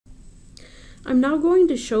I'm now going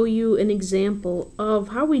to show you an example of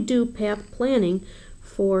how we do path planning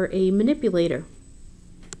for a manipulator.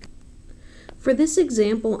 For this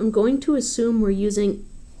example, I'm going to assume we're using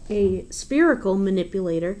a spherical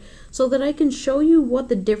manipulator so that I can show you what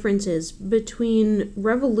the difference is between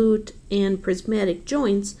revolute and prismatic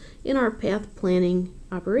joints in our path planning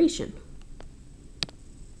operation.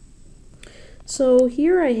 So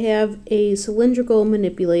here I have a cylindrical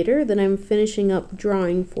manipulator that I'm finishing up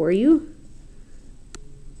drawing for you.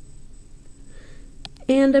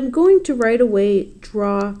 And I'm going to right away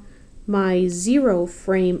draw my zero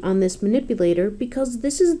frame on this manipulator because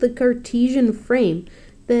this is the Cartesian frame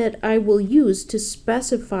that I will use to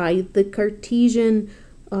specify the Cartesian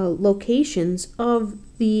locations of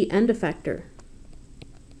the end effector.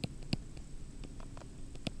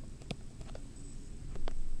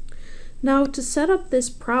 Now, to set up this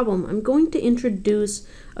problem, I'm going to introduce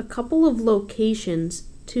a couple of locations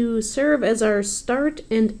to serve as our start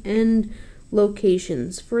and end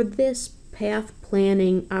locations for this path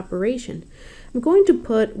planning operation. I'm going to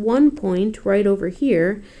put one point right over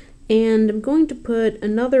here, and I'm going to put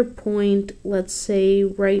another point, let's say,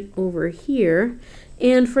 right over here.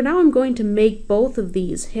 And for now, I'm going to make both of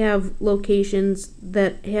these have locations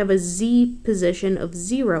that have a z position of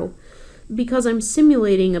 0 because I'm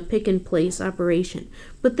simulating a pick and place operation.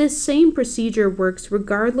 But this same procedure works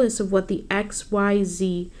regardless of what the x, y,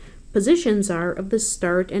 z positions are of the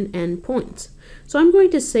start and end points. So I'm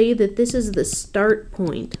going to say that this is the start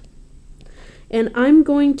point, and I'm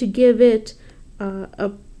going to give it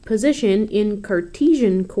a position in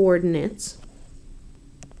Cartesian coordinates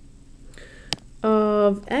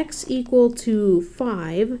of x equal to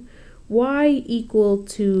 5, y equal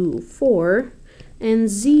to 4, and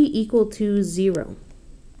z equal to 0.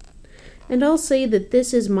 And I'll say that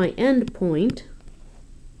this is my end point.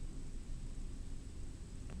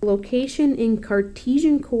 Location in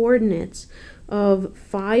Cartesian coordinates of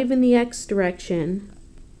 5 in the x direction,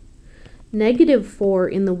 -4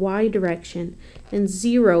 in the y direction, and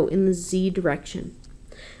 0 in the z direction.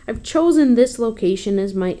 I've chosen this location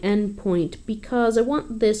as my end point because I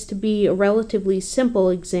want this to be a relatively simple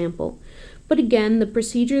example. But again, the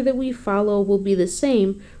procedure that we follow will be the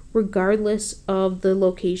same regardless of the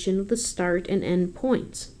location of the start and end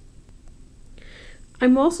points.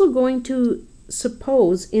 I'm also going to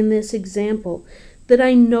suppose in this example that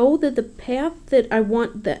I know that the path that I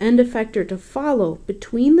want the end effector to follow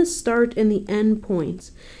between the start and the end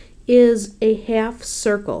points is a half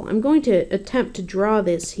circle. I'm going to attempt to draw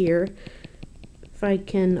this here. If I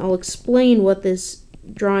can, I'll explain what this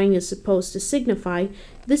drawing is supposed to signify.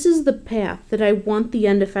 This is the path that I want the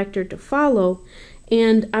end effector to follow,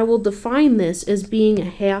 and I will define this as being a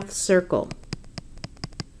half circle.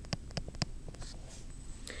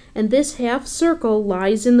 And this half circle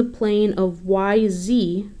lies in the plane of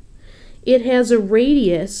YZ. It has a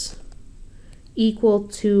radius equal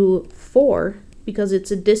to 4, because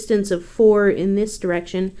it's a distance of 4 in this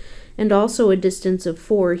direction, and also a distance of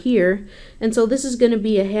 4 here. And so this is going to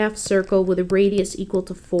be a half circle with a radius equal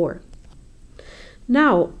to 4.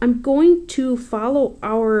 Now, I'm going to follow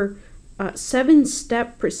our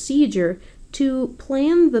 7-step procedure to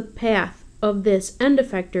plan the path of this end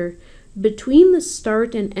effector between the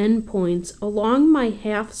start and end points along my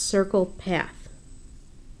half circle path.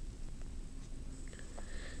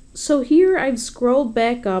 So here I've scrolled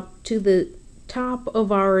back up to the top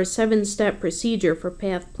of our 7-step procedure for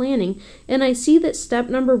path planning, and I see that step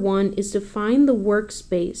number 1 is to find the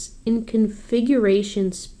workspace in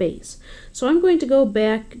configuration space. So I'm going to go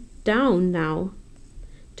back down now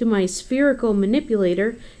to my spherical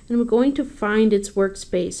manipulator, and I'm going to find its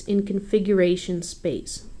workspace in configuration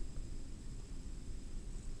space.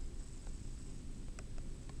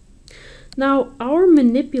 Now, our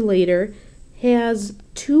manipulator has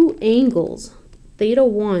two angles, theta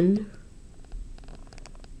 1,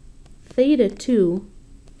 theta 2,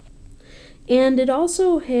 and it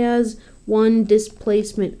also has one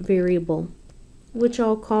displacement variable, which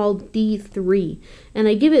I'll call D3. And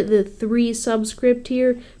I give it the 3 subscript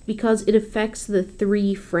here because it affects the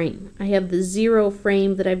 3 frame. I have the 0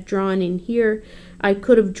 frame that I've drawn in here. I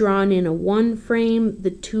could have drawn in a 1 frame,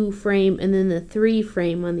 the 2 frame, and then the 3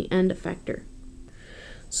 frame on the end effector.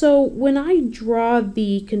 So when I draw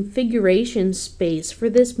the configuration space for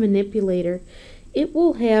this manipulator, it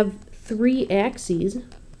will have 3 axes,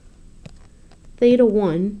 theta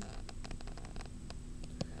 1,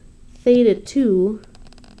 theta 2,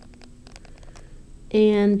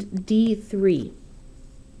 and D3.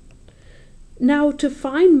 Now, to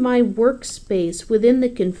find my workspace within the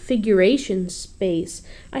configuration space,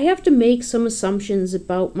 I have to make some assumptions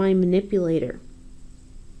about my manipulator.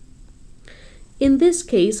 In this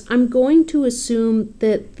case, I'm going to assume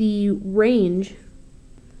that the range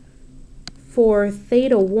for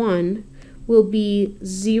theta 1 will be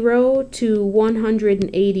 0 to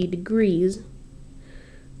 180 degrees.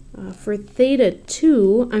 For theta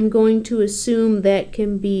 2, I'm going to assume that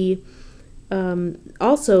can be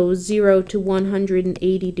also 0 to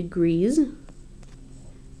 180 degrees.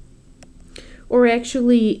 Or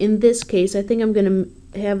actually, in this case, I think I'm going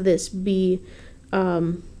to have this be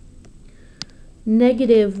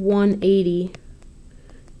negative 180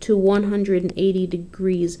 to 180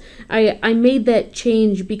 degrees. I made that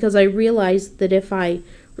change because I realized that if I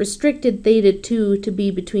restricted theta 2 to be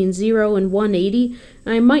between 0 and 180,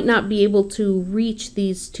 I might not be able to reach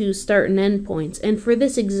these two start and end points. And for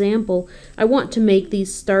this example, I want to make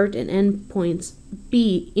these start and end points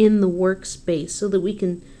be in the workspace so that we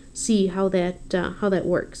can see how that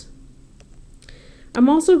works. I'm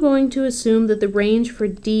also going to assume that the range for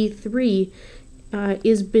D3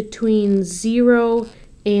 is between 0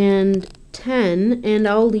 and 10, and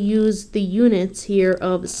I'll use the units here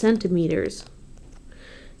of centimeters.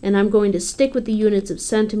 And I'm going to stick with the units of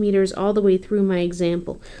centimeters all the way through my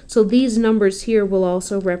example. So these numbers here will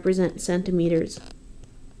also represent centimeters.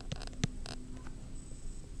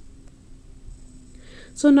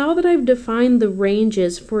 So now that I've defined the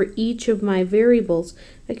ranges for each of my variables,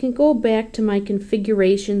 I can go back to my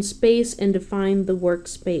configuration space and define the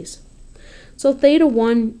workspace. So theta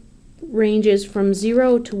 1 ranges from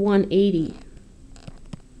 0 to 180.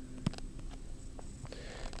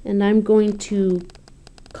 And I'm going to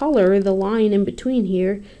color the line in between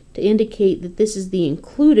here to indicate that this is the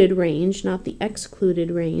included range, not the excluded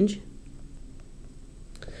range.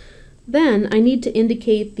 Then I need to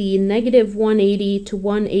indicate the negative 180 to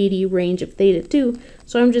 180 range of theta 2,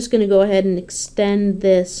 so I'm just going to go ahead and extend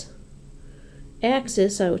this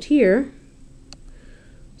axis out here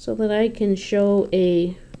so that I can show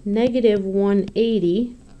a negative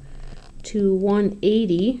 180 to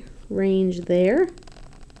 180 range there.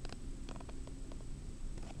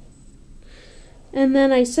 And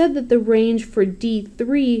then I said that the range for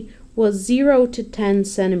D3 was 0 to 10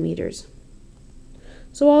 centimeters.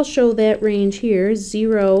 So I'll show that range here,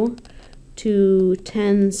 0 to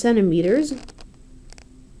 10 centimeters.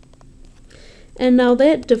 And now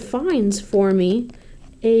that defines for me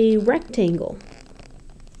a rectangle.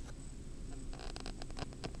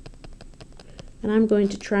 And I'm going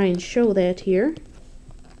to try and show that here.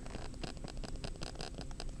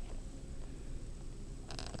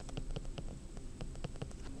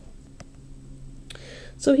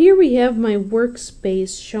 So here we have my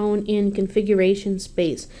workspace shown in configuration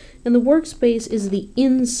space, and the workspace is the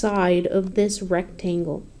inside of this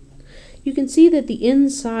rectangle. You can see that the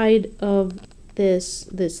inside of this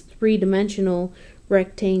three-dimensional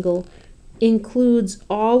rectangle includes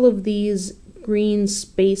all of these green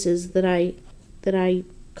spaces that I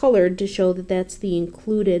colored to show that that's the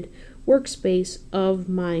included workspace of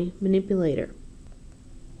my manipulator.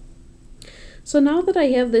 So now that I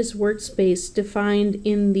have this workspace defined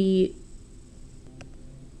in the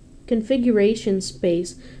configuration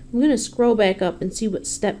space, I'm going to scroll back up and see what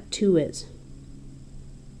step 2 is.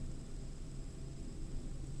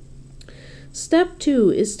 Step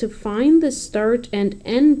 2 is to find the start and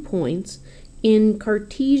end points in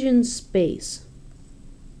Cartesian space.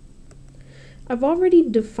 I've already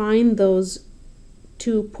defined those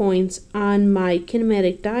 2 points on my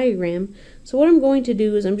kinematic diagram, so what I'm going to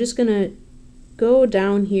do is I'm just going to go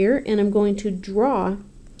down here and I'm going to draw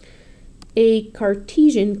a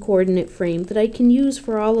Cartesian coordinate frame that I can use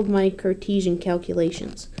for all of my Cartesian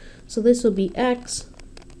calculations. So this will be X,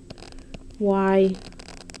 Y,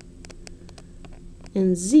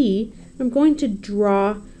 and Z. I'm going to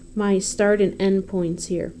draw my start and end points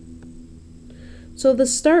here. So the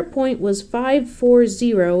start point was 5, 4,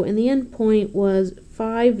 0 and the end point was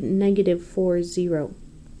 5, negative 4, 0.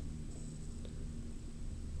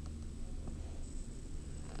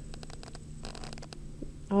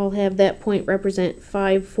 I'll have that point represent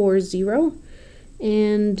 5, 4, 0,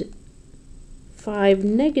 and 5,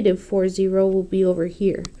 negative 4, 0 will be over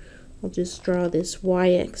here. I'll just draw this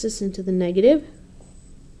y-axis into the negative,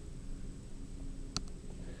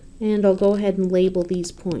 and I'll go ahead and label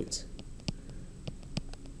these points.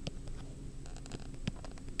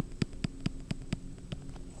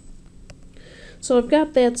 So I've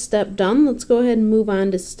got that step done. Let's go ahead and move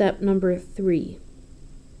on to step number 3.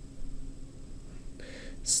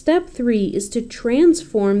 Step 3 is to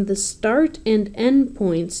transform the start and end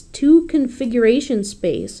points to configuration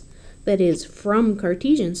space, that is, from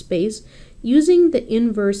Cartesian space, using the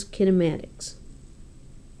inverse kinematics.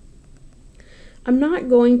 I'm not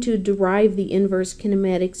going to derive the inverse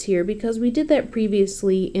kinematics here because we did that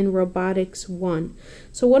previously in Robotics 1.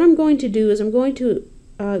 So what I'm going to do is I'm going to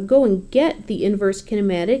go and get the inverse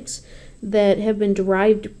kinematics that have been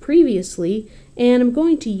derived previously, and I'm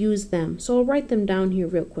going to use them. So I'll write them down here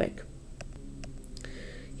real quick.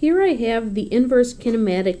 Here I have the inverse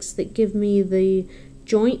kinematics that give me the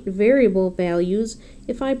joint variable values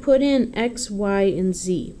if I put in x, y, and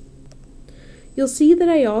z. You'll see that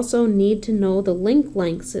I also need to know the link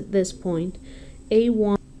lengths at this point,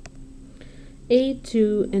 A1,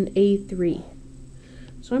 A2, and A3.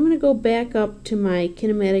 So I'm going to go back up to my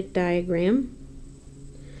kinematic diagram,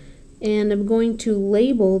 and I'm going to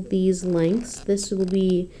label these lengths. This will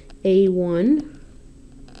be A1,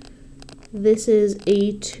 this is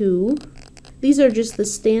A2. These are just the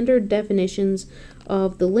standard definitions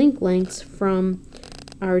of the link lengths from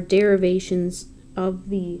our derivations of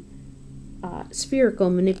the spherical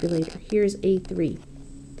manipulator. Here's A3.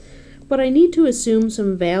 But I need to assume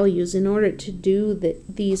some values in order to do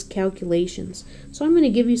these calculations. So I'm going to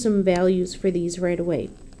give you some values for these right away.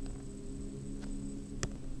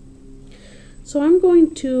 So I'm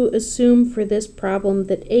going to assume for this problem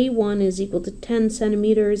that A1 is equal to 10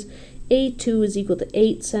 centimeters, A2 is equal to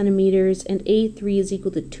 8 centimeters, and A3 is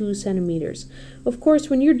equal to 2 centimeters. Of course,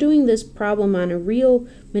 when you're doing this problem on a real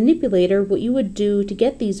manipulator, what you would do to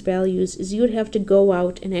get these values is you would have to go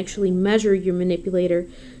out and actually measure your manipulator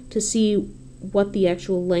to see what the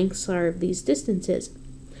actual lengths are of these distances.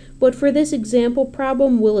 But for this example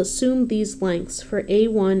problem, we'll assume these lengths for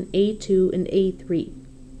A1, A2, and A3.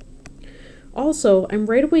 Also, I'm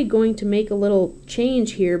right away going to make a little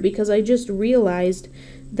change here because I just realized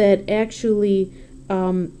that actually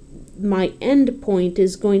my end point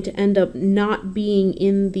is going to end up not being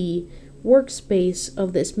in the workspace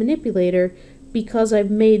of this manipulator because I've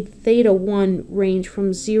made theta 1 range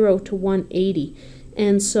from 0 to 180.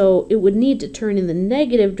 And so it would need to turn in the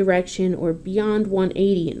negative direction or beyond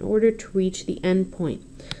 180 in order to reach the end point.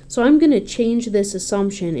 So I'm going to change this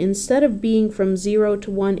assumption. Instead of being from 0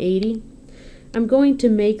 to 180, I'm going to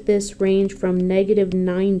make this range from negative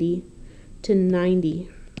 90 to 90.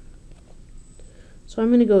 So I'm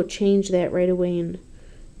going to go change that right away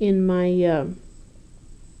in my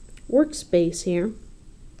workspace here.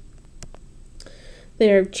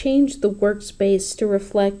 There, I've changed the workspace to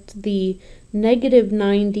reflect the negative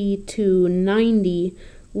 90 to 90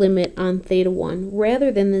 limit on theta 1 rather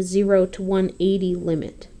than the 0 to 180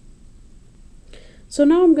 limit. So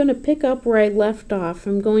now I'm going to pick up where I left off.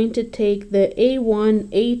 I'm going to take the A1,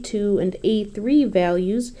 A2, and A3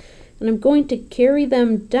 values, and I'm going to carry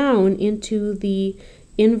them down into the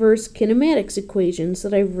inverse kinematics equations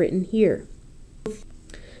that I've written here.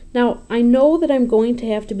 Now, I know that I'm going to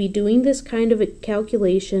have to be doing this kind of a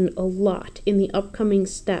calculation a lot in the upcoming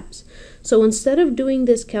steps. So instead of doing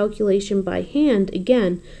this calculation by hand,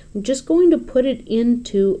 again, I'm just going to put it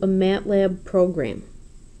into a MATLAB program.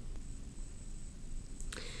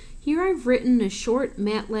 Here I've written a short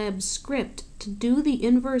MATLAB script to do the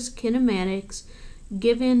inverse kinematics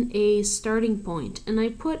given a starting point. And I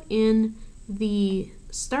put in the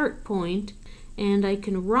start point, and I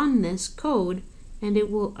can run this code, and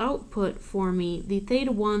it will output for me the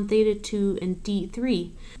theta 1, theta 2, and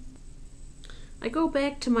D3. I go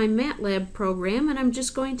back to my MATLAB program, and I'm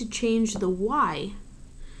just going to change the y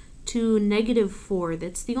to negative 4.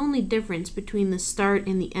 That's the only difference between the start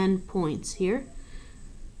and the end points here.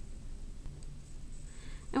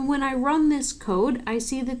 And when I run this code, I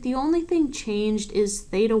see that the only thing changed is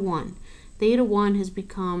theta 1. Theta 1 has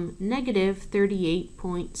become negative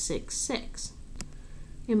 38.66.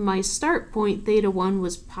 In my start point, theta 1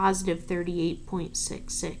 was positive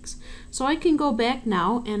 38.66. So I can go back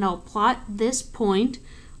now and I'll plot this point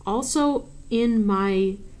also in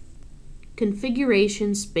my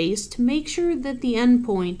configuration space to make sure that the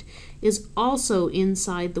endpoint is also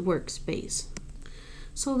inside the workspace.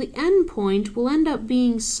 So the endpoint will end up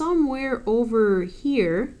being somewhere over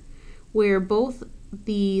here where both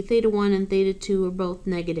the theta 1 and theta 2 are both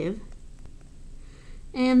negative.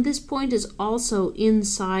 And this point is also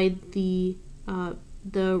inside the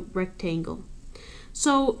rectangle.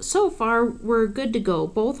 So far we're good to go.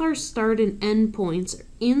 Both our start and end points are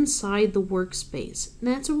inside the workspace. And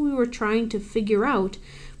that's what we were trying to figure out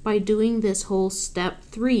by doing this whole step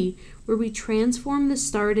 3, where we transform the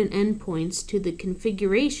start and end points to the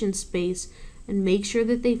configuration space and make sure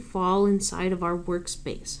that they fall inside of our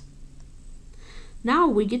workspace. Now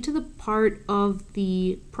we get to the part of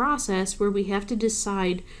the process where we have to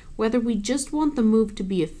decide whether we just want the move to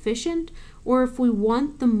be efficient or if we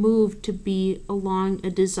want the move to be along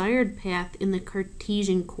a desired path in the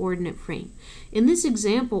Cartesian coordinate frame. In this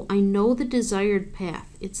example, I know the desired path.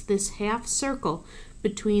 It's this half circle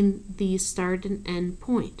between the start and end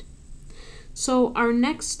point. So our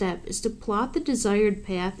next step is to plot the desired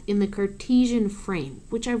path in the Cartesian frame,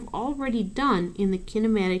 which I've already done in the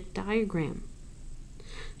kinematic diagram.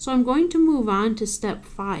 So I'm going to move on to step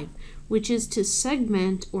 5, which is to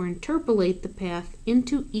segment or interpolate the path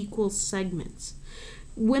into equal segments.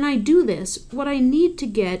 When I do this, what I need to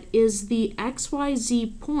get is the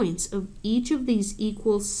XYZ points of each of these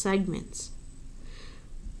equal segments.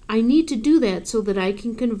 I need to do that so that I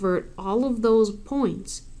can convert all of those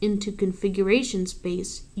points into configuration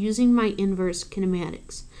space using my inverse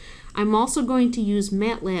kinematics. I'm also going to use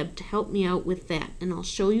MATLAB to help me out with that, and I'll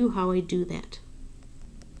show you how I do that.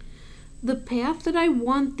 The path that I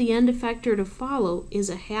want the end effector to follow is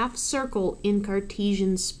a half circle in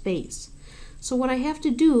Cartesian space. So what I have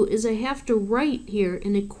to do is I have to write here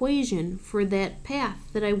an equation for that path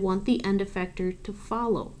that I want the end effector to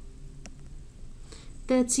follow.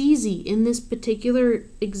 That's easy in this particular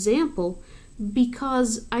example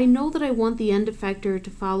because I know that I want the end effector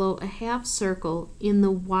to follow a half circle in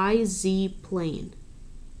the YZ plane.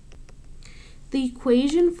 The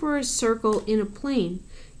equation for a circle in a plane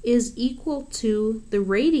is equal to the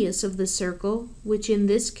radius of the circle, which in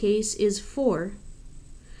this case is 4,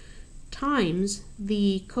 times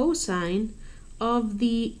the cosine of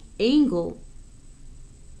the angle.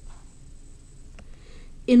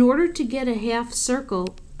 In order to get a half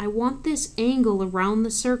circle, I want this angle around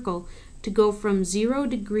the circle to go from 0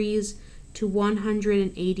 degrees to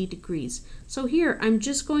 180 degrees. So here I'm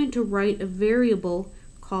just going to write a variable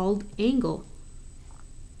called angle.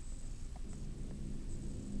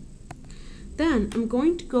 Then I'm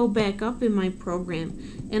going to go back up in my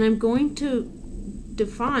program and I'm going to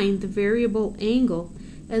define the variable angle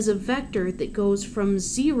as a vector that goes from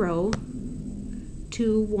 0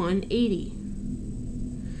 to 180.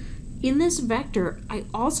 In this vector, I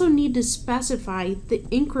also need to specify the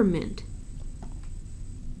increment.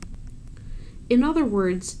 In other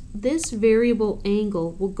words, this variable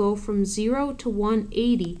angle will go from 0 to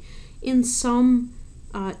 180 in some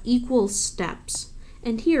equal steps.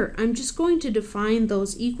 And here, I'm just going to define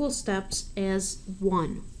those equal steps as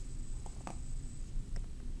 1.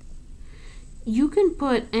 You can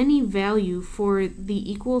put any value for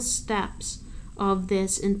the equal steps of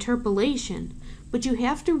this interpolation, but you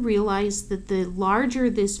have to realize that the larger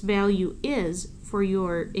this value is for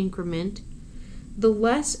your increment, the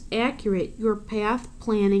less accurate your path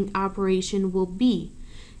planning operation will be,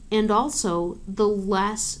 and also the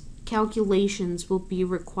less calculations will be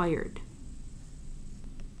required.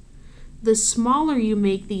 The smaller you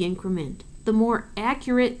make the increment, the more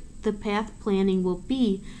accurate the path planning will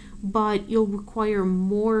be, but you'll require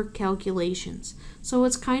more calculations. So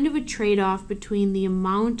it's kind of a trade-off between the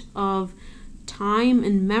amount of time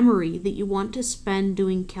and memory that you want to spend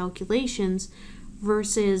doing calculations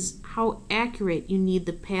versus how accurate you need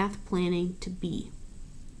the path planning to be.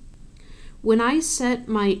 When I set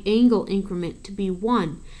my angle increment to be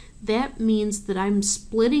 1, that means that I'm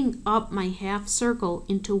splitting up my half circle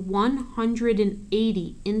into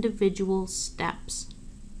 180 individual steps.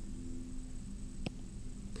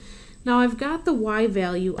 Now I've got the y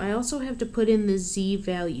value, I also have to put in the z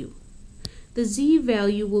value. The z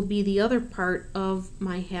value will be the other part of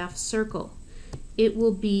my half circle. It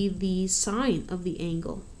will be the sine of the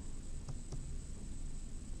angle.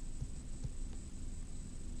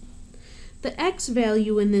 The x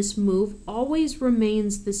value in this move always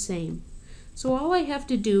remains the same. So all I have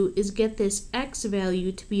to do is get this x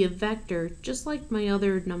value to be a vector, just like my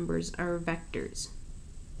other numbers are vectors.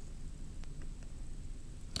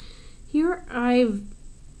 Here I've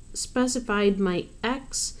specified my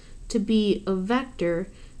x to be a vector,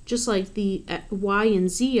 just like the y and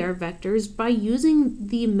z are vectors, by using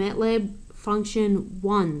the MATLAB function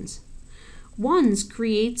ones. Ones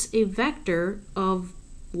creates a vector of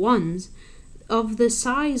ones of the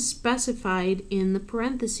size specified in the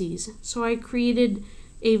parentheses. So I created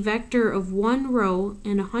a vector of 1 row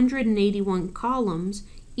and 181 columns,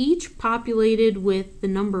 each populated with the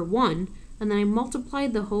number 1, and then I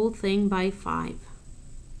multiplied the whole thing by 5.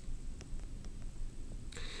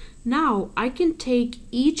 Now I can take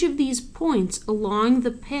each of these points along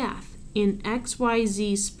the path in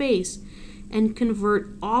XYZ space and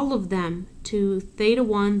convert all of them to theta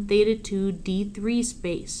 1, theta 2, d3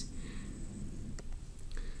 space.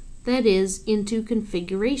 That is, into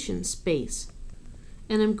configuration space.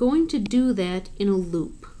 and I'm going to do that in a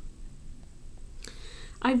loop.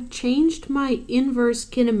 I've changed my inverse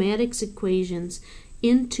kinematics equations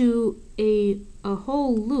into a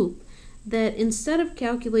whole loop that, instead of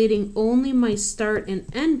calculating only my start and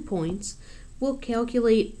end points, will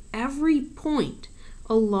calculate every point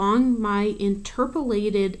along my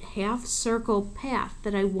interpolated half circle path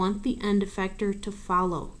that I want the end effector to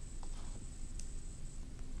follow.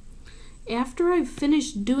 After I've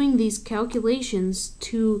finished doing these calculations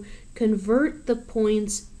to convert the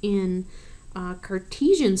points in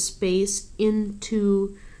Cartesian space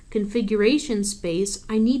into configuration space,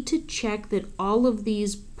 I need to check that all of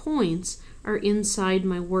these points are inside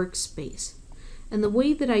my workspace. And the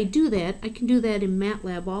way that I do that, I can do that in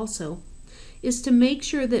MATLAB also, is to make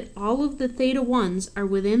sure that all of the theta 1s are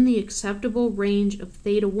within the acceptable range of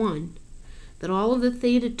theta 1, that all of the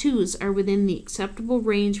theta 2s are within the acceptable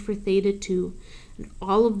range for theta 2, and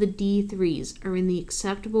all of the d3s are in the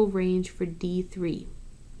acceptable range for d3.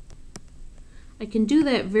 I can do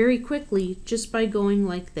that very quickly just by going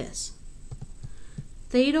like this.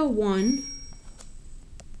 Theta 1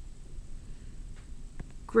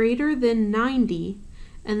 greater than 90,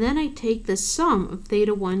 and then I take the sum of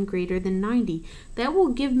theta 1 greater than 90. That will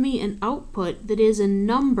give me an output that is a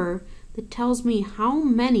number that tells me how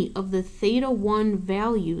many of the theta 1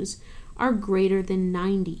 values are greater than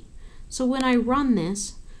 90. So when I run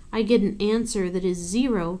this, I get an answer that is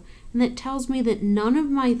 0, and that tells me that none of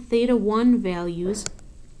my theta 1 values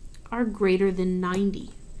are greater than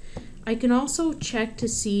 90. I can also check to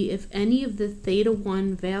see if any of the theta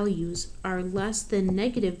 1 values are less than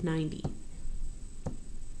negative 90.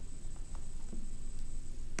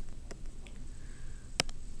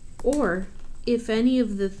 Or if any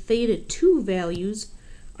of the theta 2 values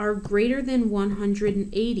are greater than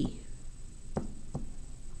 180.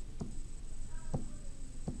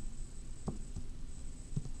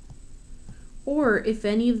 Or if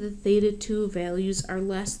any of the theta 2 values are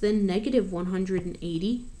less than negative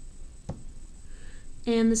 180.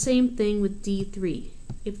 And the same thing with D3.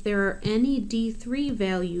 If there are any D3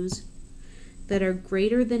 values that are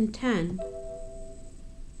greater than 10,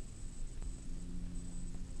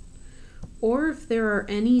 or if there are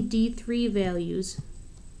any D3 values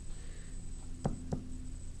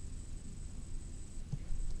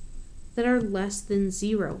that are less than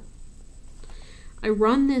 0. I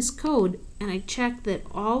run this code and I check that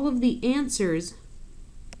all of the answers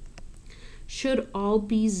should all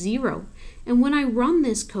be 0. And when I run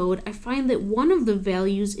this code, I find that one of the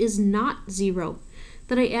values is not 0,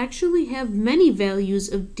 that I actually have many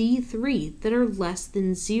values of D3 that are less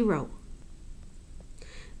than 0.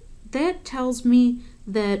 That tells me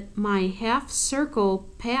that my half circle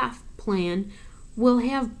path plan will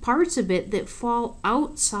have parts of it that fall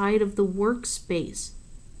outside of the workspace.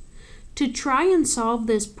 To try and solve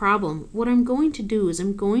this problem, what I'm going to do is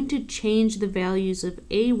I'm going to change the values of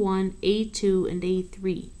A1, A2, and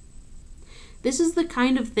A3. This is the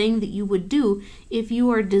kind of thing that you would do if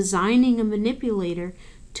you are designing a manipulator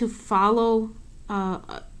to follow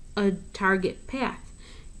a target path.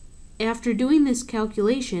 After doing this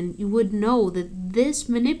calculation, you would know that this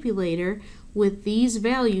manipulator with these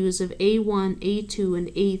values of A1, A2, and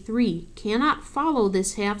A3 cannot follow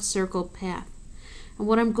this half circle path. And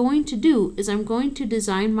what I'm going to do is I'm going to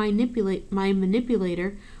design my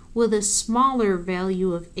manipulator with a smaller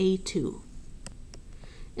value of A2.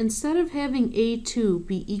 Instead of having A2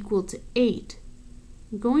 be equal to 8,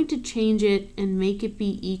 I'm going to change it and make it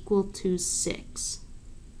be equal to 6.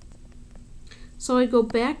 So I go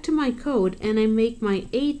back to my code and I make my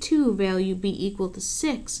A2 value be equal to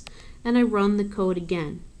 6, and I run the code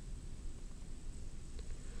again.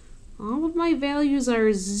 All of my values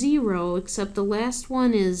are 0 except the last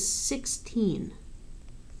one is 16.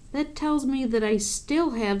 That tells me that I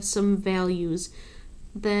still have some values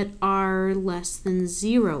that are less than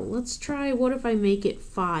 0. Let's try, what if I make it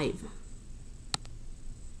 5?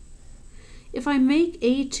 If I make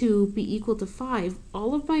A2 be equal to 5,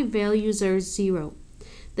 all of my values are 0.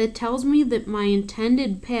 That tells me that my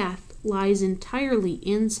intended path lies entirely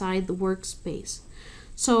inside the workspace.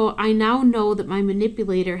 So I now know that my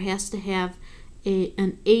manipulator has to have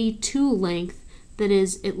an A2 length that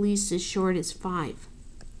is at least as short as 5.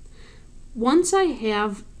 Once I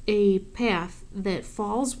have a path that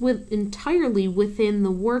falls entirely within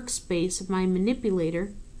the workspace of my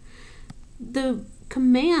manipulator, the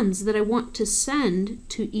commands that I want to send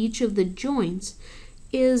to each of the joints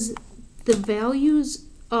is the values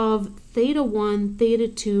of theta 1, theta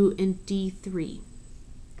 2, and D3.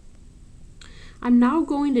 I'm now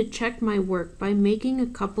going to check my work by making a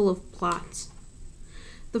couple of plots.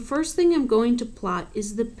 The first thing I'm going to plot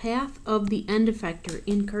is the path of the end effector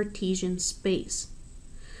in Cartesian space.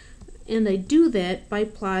 And I do that by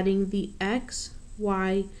plotting the x,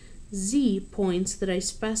 y, z points that I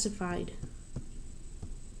specified.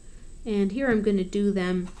 And here I'm going to do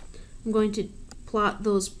them. I'm going to plot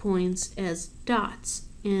those points as dots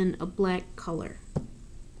in a black color.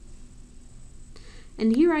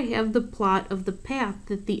 And here I have the plot of the path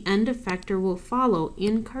that the end effector will follow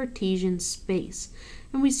in Cartesian space.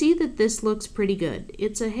 And we see that this looks pretty good.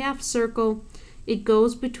 It's a half circle. It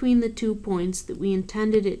goes between the 2 points that we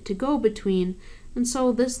intended it to go between, and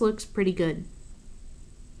so this looks pretty good.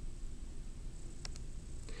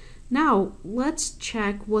 Now, let's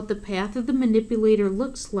check what the path of the manipulator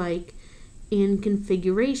looks like in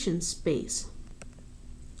configuration space.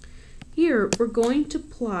 Here, we're going to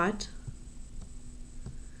plot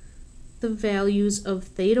the values of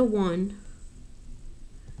theta 1,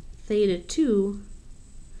 theta 2,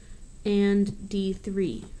 and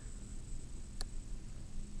d3.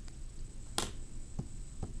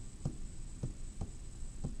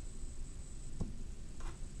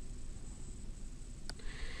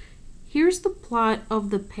 Here's the plot of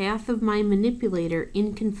the path of my manipulator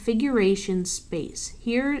in configuration space.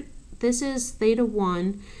 Here, this is theta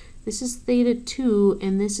 1, this is theta 2,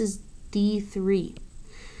 and this is d3.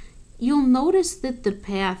 You'll notice that the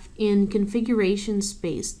path in configuration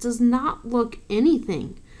space does not look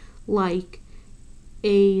anything like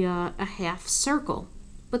a half circle.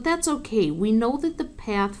 But that's okay. We know that the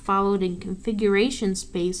path followed in configuration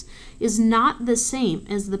space is not the same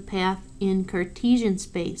as the path in Cartesian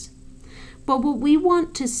space. But what we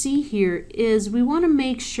want to see here is we want to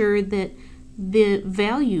make sure that the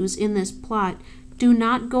values in this plot do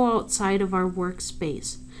not go outside of our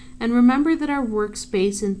workspace. And remember that our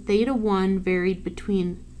workspace in theta 1 varied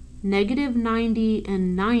between negative 90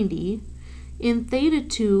 and 90. In theta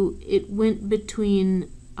 2, it went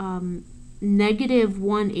between negative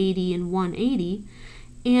 180 and 180.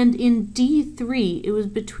 And in D3, it was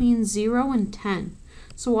between 0 and 10.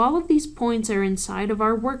 So all of these points are inside of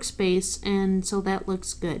our workspace, and so that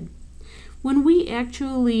looks good. When we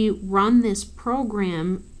actually run this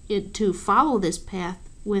program to follow this path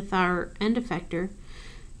with our end effector,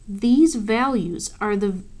 these values are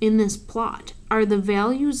in this plot are the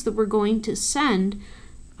values that we're going to send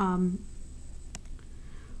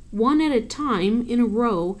one at a time in a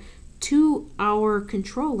row to our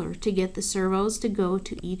controller to get the servos to go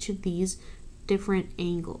to each of these different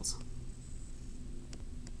angles.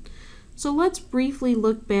 So let's briefly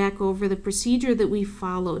look back over the procedure that we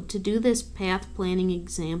followed to do this path planning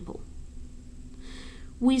example.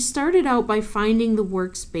 We started out by finding the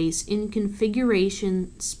workspace in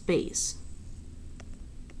configuration space.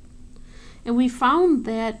 And we found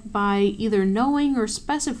that by either knowing or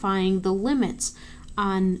specifying the limits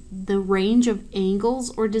on the range of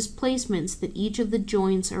angles or displacements that each of the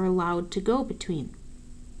joints are allowed to go between.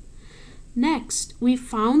 Next, we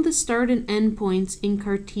found the start and end points in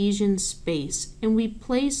Cartesian space, and we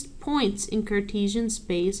placed points in Cartesian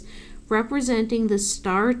space representing the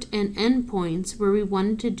start and end points where we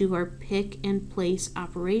wanted to do our pick and place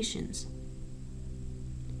operations.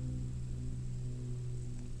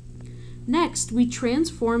 Next, we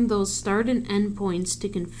transformed those start and end points to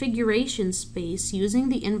configuration space using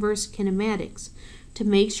the inverse kinematics to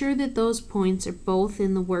make sure that those points are both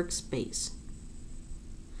in the workspace.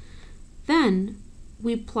 Then,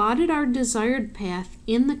 we plotted our desired path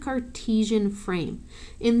in the Cartesian frame.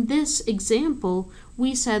 In this example,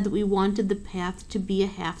 we said that we wanted the path to be a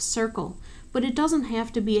half circle, but it doesn't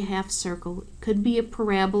have to be a half circle. It could be a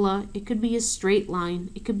parabola, it could be a straight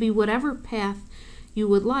line, it could be whatever path you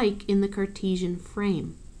would like in the Cartesian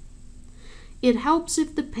frame. It helps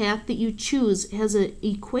if the path that you choose has an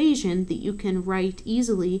equation that you can write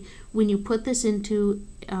easily when you put this into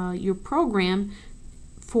your program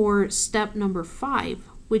for step number 5,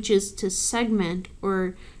 which is to segment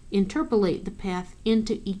or interpolate the path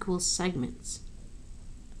into equal segments.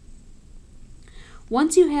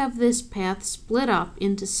 Once you have this path split up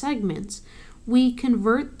into segments, we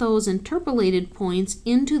convert those interpolated points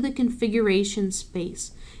into the configuration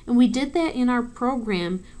space. And we did that in our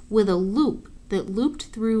program with a loop that looped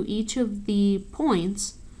through each of the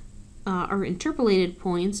points, or interpolated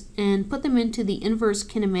points, and put them into the inverse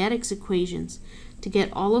kinematics equations to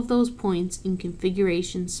get all of those points in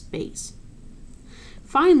configuration space.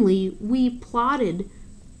 Finally, we plotted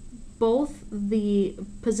both the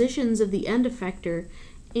positions of the end effector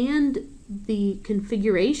and the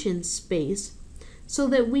configuration space so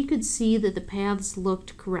that we could see that the paths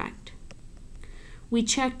looked correct. We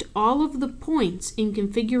checked all of the points in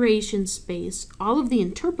configuration space, all of the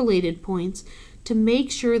interpolated points, to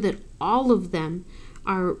make sure that all of them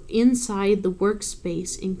are inside the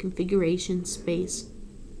workspace in configuration space.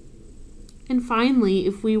 And finally,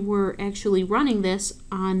 if we were actually running this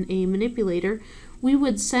on a manipulator, we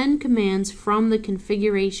would send commands from the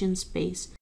configuration space